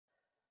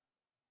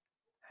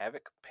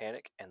Havoc,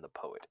 Panic, and the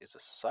Poet is a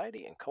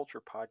society and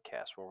culture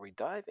podcast where we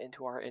dive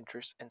into our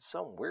interests and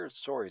some weird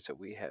stories that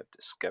we have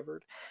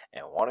discovered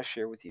and want to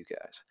share with you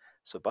guys.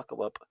 So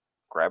buckle up,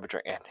 grab a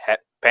drink, and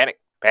panic,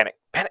 panic,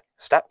 panic.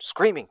 Stop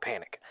screaming,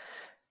 panic.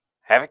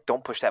 Havoc,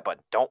 don't push that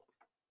button. Don't.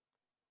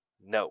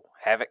 No.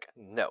 Havoc,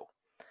 no.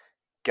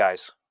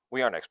 Guys,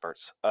 we aren't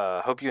experts.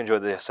 Hope you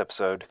enjoyed this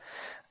episode.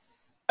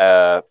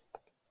 Uh,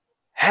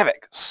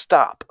 Havoc,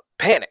 stop.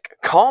 Panic,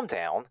 calm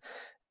down.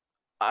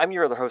 I'm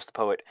your other host, the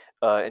Poet.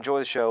 Enjoy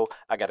the show.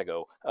 I gotta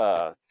go.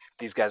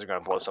 These guys are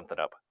gonna blow something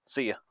up.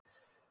 See ya.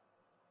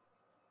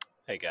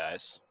 Hey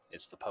guys,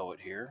 it's the Poet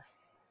here,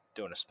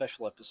 doing a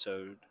special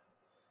episode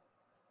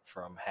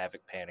from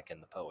Havoc, Panic,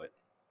 and the Poet.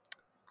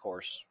 Of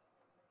course,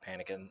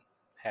 Panic and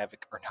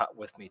Havoc are not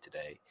with me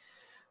today,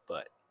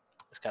 but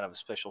it's kind of a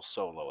special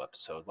solo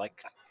episode,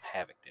 like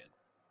Havoc did.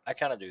 I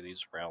kind of do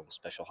these around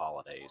special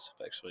holidays.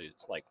 Actually,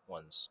 it's like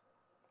ones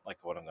like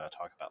what I'm going to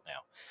talk about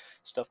now.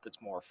 Stuff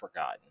that's more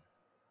forgotten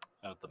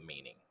of the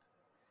meaning.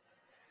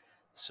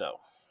 So,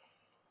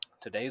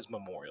 today's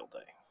Memorial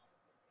Day.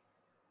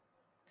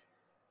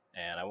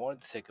 And I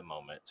wanted to take a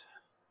moment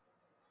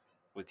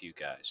with you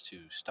guys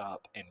to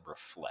stop and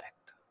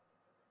reflect.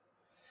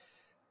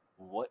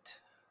 What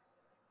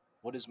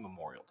is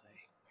Memorial Day?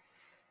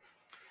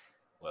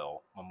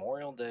 Well,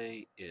 Memorial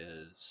Day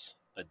is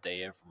a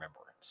day of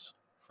remembrance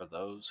for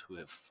those who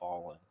have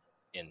fallen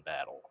in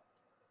battle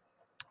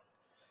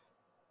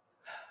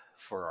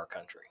for our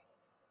country.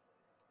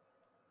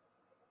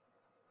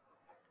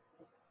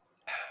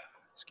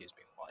 Excuse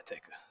me while I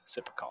take a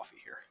sip of coffee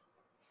here.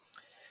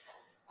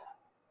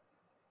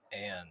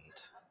 And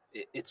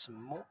it's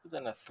more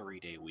than a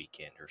 3-day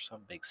weekend or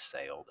some big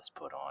sale that's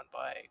put on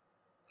by,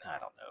 I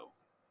don't know,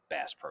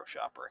 Bass Pro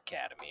Shopper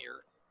Academy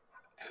or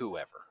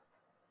whoever,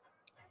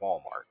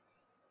 Walmart.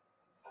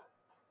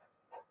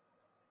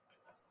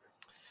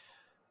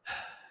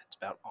 It's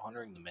about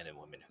honoring the men and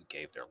women who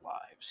gave their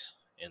lives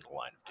in the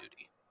line of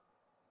duty.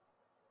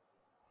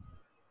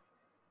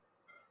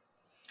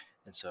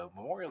 And so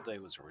Memorial Day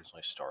was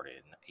originally started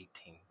in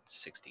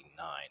 1869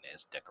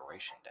 as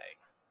Decoration Day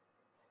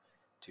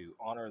to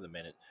honor the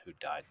men who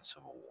died in the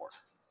Civil War.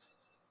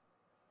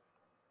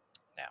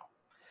 Now,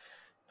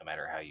 no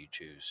matter how you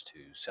choose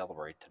to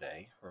celebrate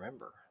today,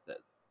 remember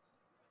that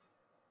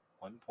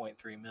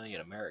 1.3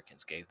 million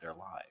Americans gave their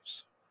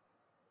lives.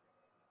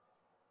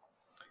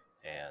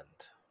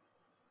 And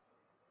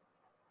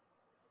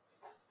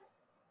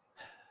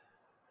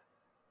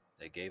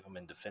they gave them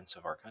in defense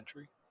of our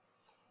country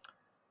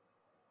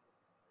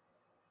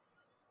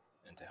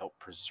and to help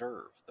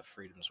preserve the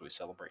freedoms we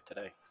celebrate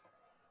today.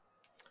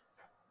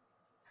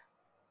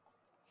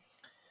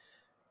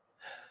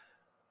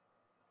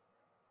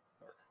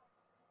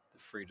 The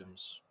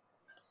freedoms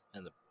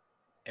and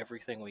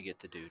everything we get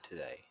to do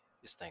today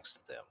is thanks to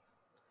them,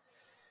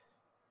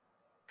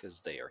 because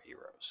they are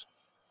heroes.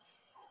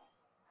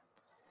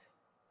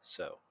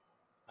 So,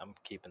 I'm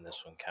keeping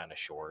this one kind of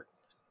short,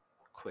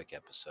 quick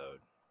episode.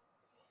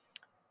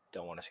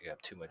 Don't want to take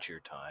up too much of your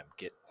time.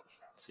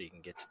 So you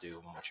can get to do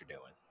what you're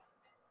doing.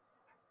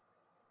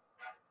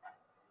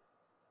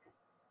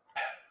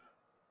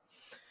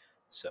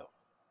 So,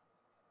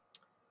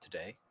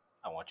 today,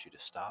 I want you to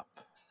stop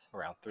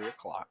around 3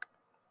 o'clock,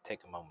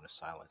 take a moment of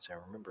silence,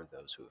 and remember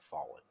those who have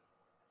fallen.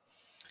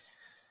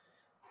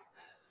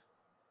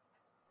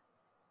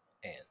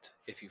 And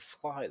if you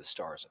fly the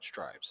stars and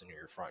stripes in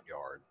your front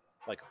yard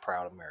like a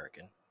proud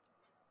American,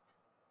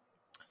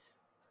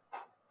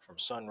 from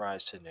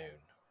sunrise to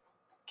noon,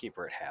 keep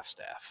her at half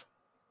staff.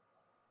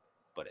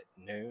 But at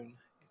noon,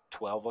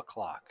 12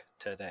 o'clock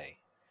today,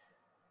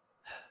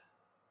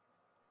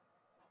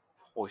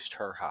 hoist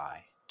her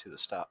high to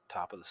the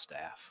top of the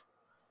staff.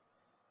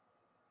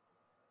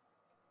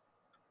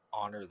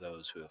 Honor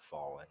those who have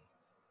fallen,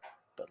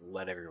 but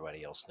let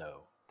everybody else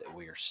know that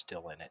we are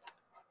still in it,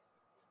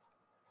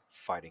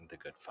 fighting the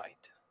good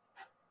fight,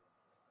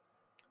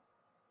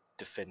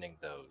 defending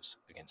those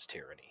against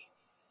tyranny.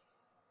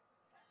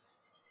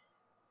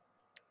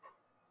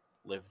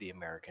 Live the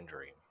American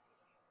dream.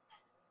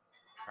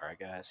 All right,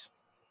 guys?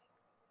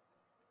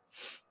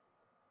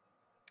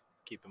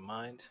 Keep in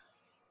mind,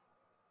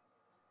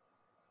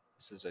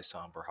 this is a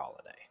somber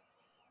holiday,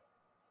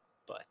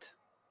 but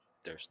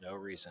there's no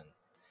reason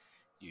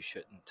you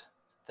shouldn't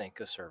thank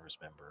a service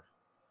member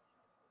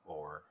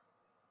or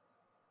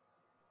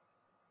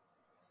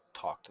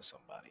talk to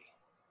somebody.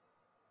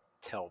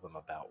 Tell them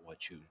about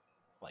what you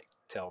like.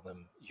 Tell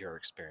them your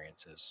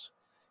experiences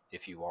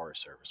if you are a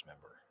service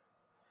member.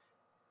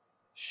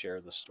 Share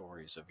the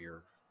stories of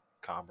your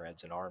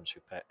comrades in arms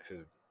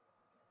who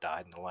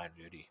died in the line of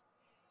duty.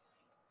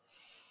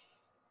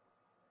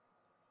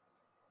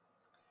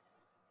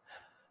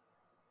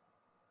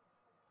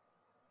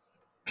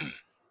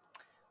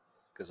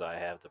 Because I've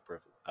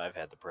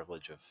had the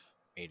privilege of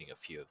meeting a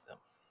few of them.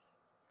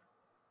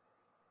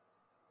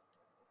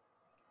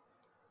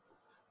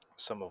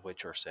 Some of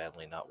which are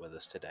sadly not with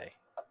us today.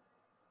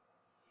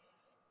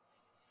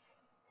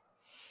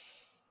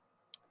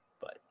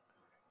 But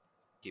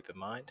keep in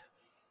mind,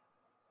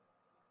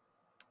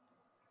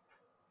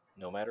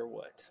 no matter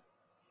what,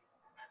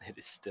 it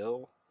is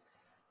still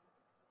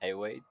a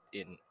way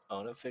in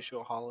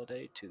unofficial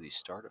holiday to the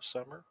start of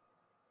summer.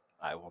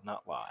 I will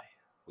not lie.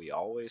 We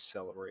always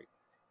celebrate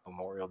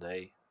Memorial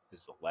Day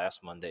is the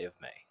last Monday of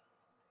May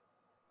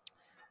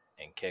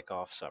and kick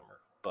off summer.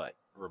 But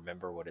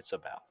remember what it's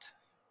about.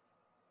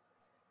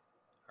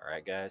 All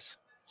right, guys.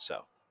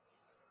 So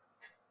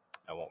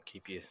I won't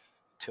keep you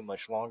too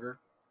much longer.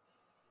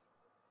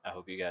 I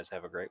hope you guys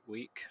have a great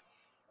week.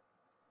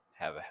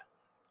 Have a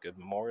good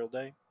Memorial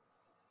Day.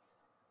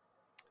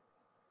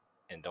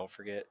 And don't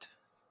forget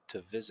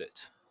to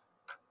visit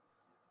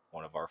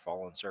one of our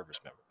fallen service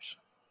members.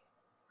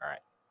 All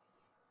right.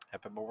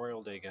 Happy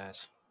Memorial Day,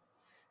 guys.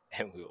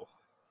 And we will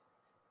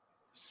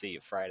see you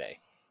Friday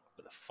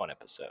with a fun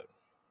episode.